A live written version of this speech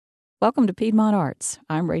Welcome to Piedmont Arts.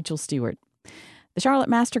 I'm Rachel Stewart. The Charlotte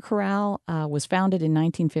Master Chorale was founded in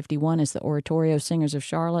 1951 as the Oratorio Singers of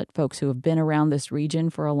Charlotte. Folks who have been around this region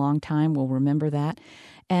for a long time will remember that.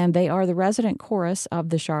 And they are the resident chorus of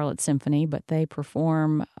the Charlotte Symphony, but they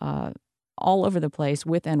perform all over the place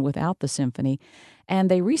with and without the symphony. And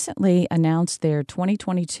they recently announced their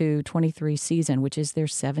 2022-23 season, which is their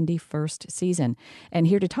 71st season. And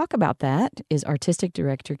here to talk about that is Artistic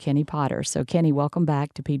Director Kenny Potter. So, Kenny, welcome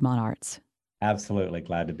back to Piedmont Arts. Absolutely.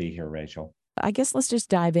 Glad to be here, Rachel. I guess let's just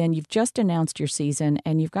dive in. You've just announced your season,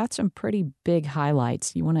 and you've got some pretty big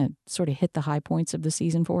highlights. You want to sort of hit the high points of the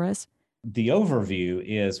season for us? The overview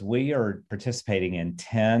is we are participating in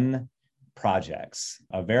 10 projects,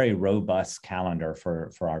 a very robust calendar for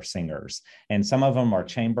our singers. And some of them are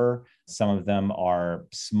chamber, some of them are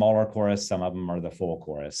smaller chorus, some of them are the full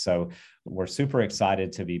chorus. So we're super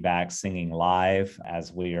excited to be back singing live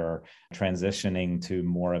as we are transitioning to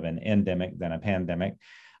more of an endemic than a pandemic.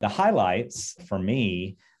 The highlights for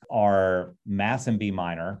me are Mass in B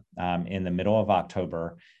minor in the middle of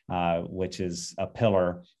October, which is a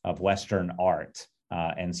pillar of Western art.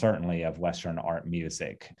 And certainly of Western art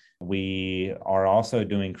music. We are also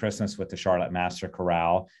doing Christmas with the Charlotte Master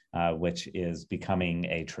Chorale, which is becoming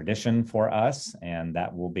a tradition for us. And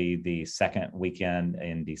that will be the second weekend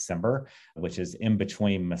in December, which is in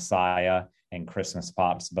between Messiah and Christmas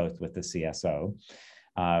Pops, both with the CSO.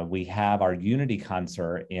 We have our Unity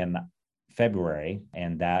concert in February,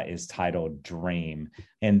 and that is titled Dream.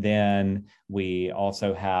 And then we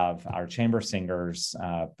also have our Chamber Singers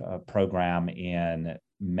program in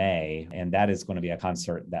May, and that is going to be a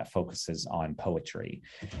concert that focuses on poetry.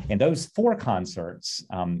 And those four concerts,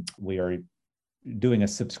 we are doing a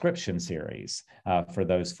subscription series for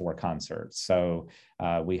those four concerts. So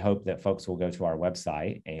we hope that folks will go to our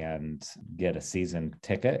website and get a season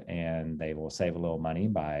ticket, and they will save a little money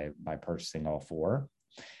by purchasing all four.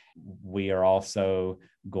 We are also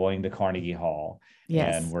going to Carnegie Hall,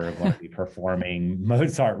 yes. And we're going to be performing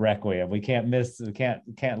Mozart Requiem. We can't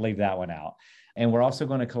leave that one out. And we're also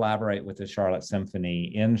going to collaborate with the Charlotte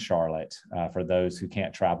Symphony in Charlotte for those who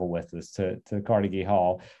can't travel with us to Carnegie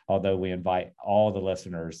Hall, although we invite all the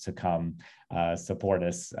listeners to come support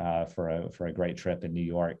us for a great trip in New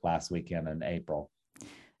York last weekend in April.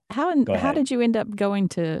 How did you end up going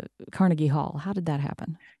to Carnegie Hall? How did that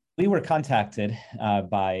happen? We were contacted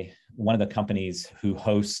by one of the companies who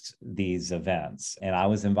host these events, and I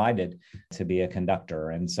was invited to be a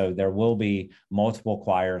conductor. And so there will be multiple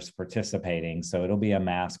choirs participating. So it'll be a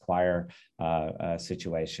mass choir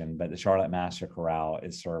situation, but the Charlotte Master Chorale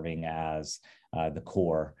is serving as the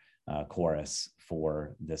core chorus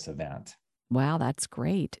for this event. Wow, that's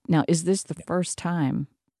great. Now, is this the first time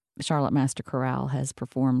Charlotte Master Chorale has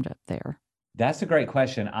performed up there? That's a great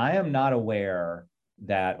question. I am not aware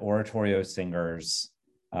that Oratorio Singers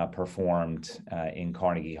performed in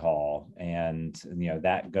Carnegie Hall. And,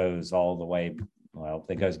 that goes all the way,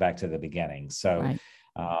 it goes back to the beginning. So right.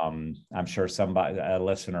 I'm sure a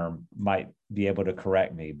listener might be able to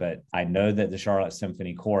correct me, but I know that the Charlotte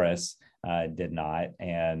Symphony Chorus did not.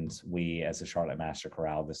 And we, as a Charlotte Master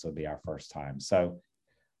Chorale, this will be our first time. So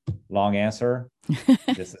long answer,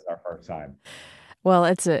 this is our first time. Well,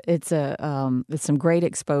 it's some great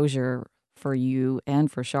exposure for you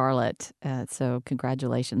and for Charlotte. So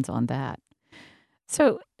congratulations on that.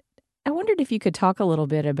 So I wondered if you could talk a little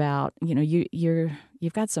bit about,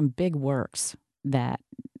 you've got some big works that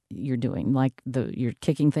you're doing, like you're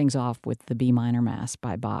kicking things off with the B minor Mass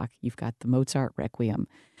by Bach. You've got the Mozart Requiem.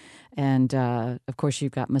 And of course,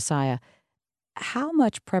 you've got Messiah. How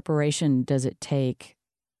much preparation does it take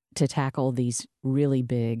to tackle these really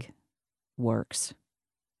big works?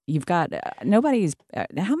 You've got how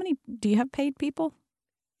many do you have paid people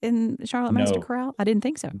in Charlotte Master Chorale? I didn't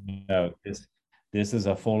think so. No, this is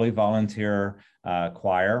a fully volunteer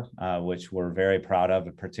choir, which we're very proud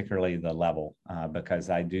of, particularly the level, because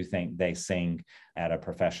I do think they sing at a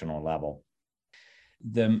professional level.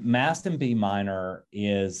 The Mass in B minor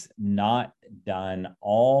is not done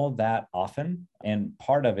all that often, and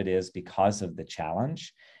part of it is because of the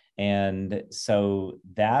challenge. And so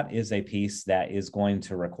that is a piece that is going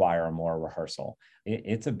to require more rehearsal.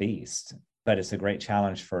 It's a beast, but it's a great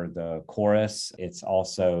challenge for the chorus. It's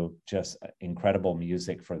also just incredible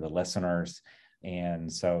music for the listeners.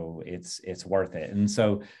 And so it's worth it. And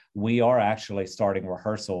so we are actually starting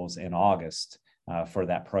rehearsals in August for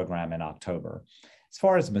that program in October. As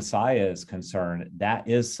far as Messiah is concerned, that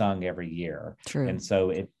is sung every year. True. And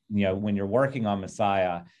so when you're working on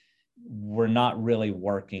Messiah, we're not really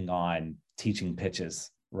working on teaching pitches,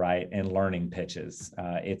 right, and learning pitches.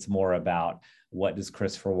 It's more about what does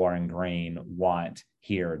Christopher Warren Green want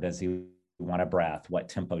hear? Does he want a breath? What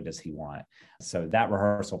tempo does he want? So that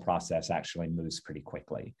rehearsal process actually moves pretty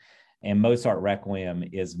quickly. And Mozart Requiem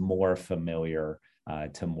is more familiar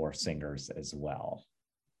to more singers as well.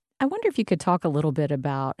 I wonder if you could talk a little bit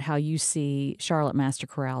about how you see Charlotte Master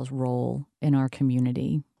Chorale's role in our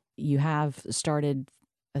community. You have started,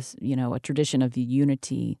 a tradition of the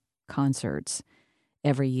Unity concerts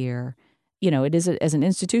every year. It is as an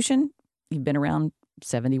institution. You've been around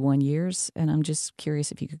 71 years, and I'm just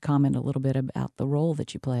curious if you could comment a little bit about the role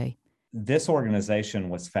that you play. This organization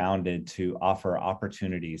was founded to offer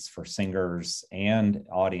opportunities for singers and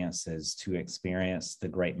audiences to experience the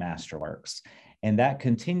great masterworks. And that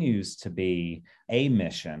continues to be a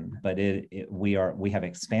mission, but we have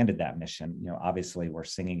expanded that mission. Obviously we're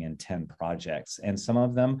singing in 10 projects, and some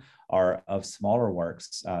of them are of smaller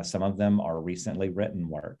works. Some of them are recently written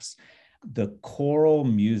works. The choral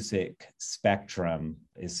music spectrum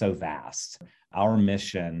is so vast. Our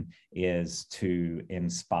mission is to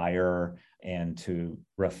inspire and to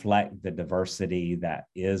reflect the diversity that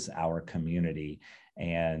is our community,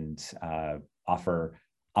 and offer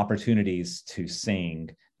opportunities to sing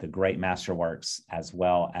the great masterworks as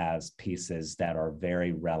well as pieces that are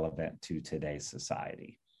very relevant to today's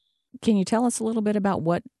society. Can you tell us a little bit about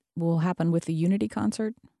what will happen with the Unity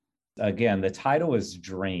concert? Again, the title is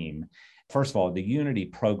Dream. First of all, the Unity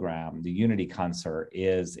program, the Unity concert,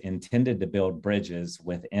 is intended to build bridges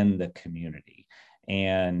within the community.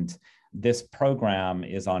 And this program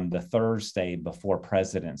is on the Thursday before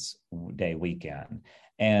President's Day weekend.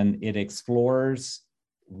 And it explores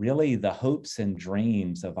really the hopes and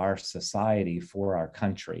dreams of our society for our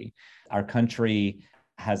country. Our country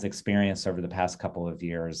has experienced over the past couple of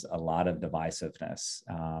years a lot of divisiveness.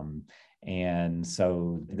 And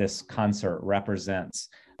so this concert represents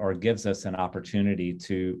or gives us an opportunity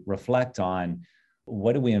to reflect on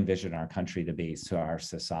what do we envision our country to be, to our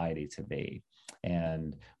society to be.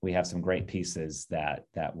 And we have some great pieces that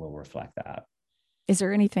will reflect that. Is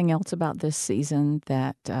there anything else about this season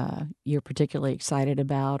that you're particularly excited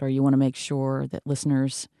about, or you want to make sure that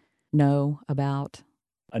listeners know about?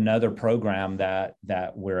 Another program that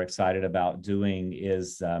we're excited about doing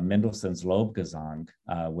is Mendelssohn's Lobgesang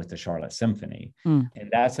with the Charlotte Symphony. And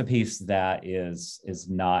that's a piece that is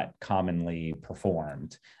not commonly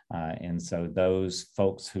performed. And so those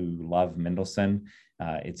folks who love Mendelssohn,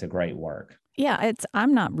 it's a great work. Yeah,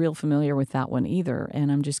 I'm not real familiar with that one either,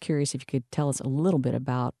 and I'm just curious if you could tell us a little bit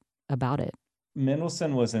about it.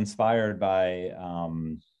 Mendelssohn was inspired by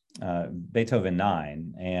Beethoven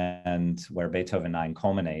 9, and where Beethoven 9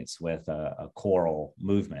 culminates with a choral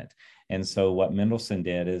movement. And so what Mendelssohn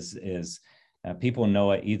did is people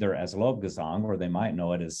know it either as Lobgesang, or they might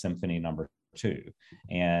know it as Symphony Number 2,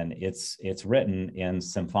 and it's written in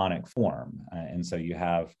symphonic form. And so you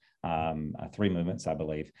have 3 movements, I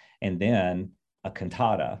believe, and then a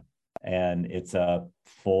cantata, and it's a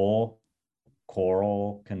full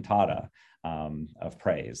choral cantata of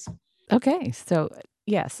praise. Okay, so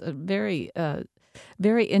yes, a very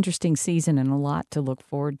interesting season and a lot to look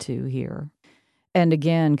forward to here. And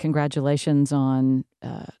again, congratulations on,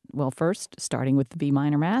 first starting with the B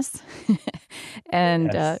minor Mass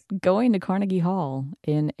and Yes. going to Carnegie Hall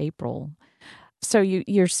in April. So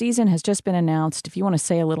your season has just been announced. If you want to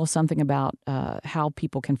say a little something about how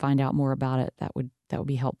people can find out more about it, that would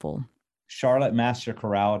be helpful.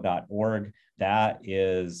 CharlotteMasterChorale.org. That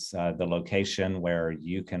is the location where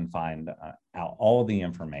you can find out all the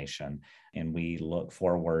information. And we look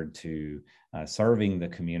forward to serving the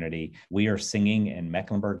community. We are singing in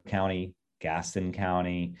Mecklenburg County, Gaston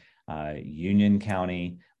County, Union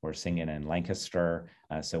County. We're singing in Lancaster.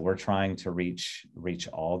 So we're trying to reach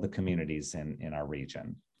all the communities in our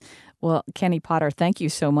region. Well, Kenny Potter, thank you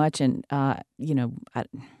so much. And,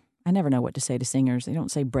 I never know what to say to singers. They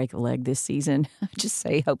don't say break a leg this season. I just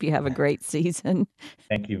say, hope you have a great season.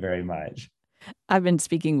 Thank you very much. I've been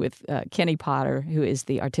speaking with Kenny Potter, who is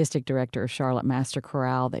the artistic director of Charlotte Master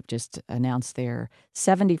Chorale. They've just announced their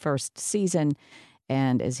 71st season.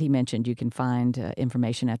 And as he mentioned, you can find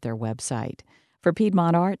information at their website. For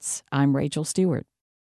Piedmont Arts, I'm Rachel Stewart.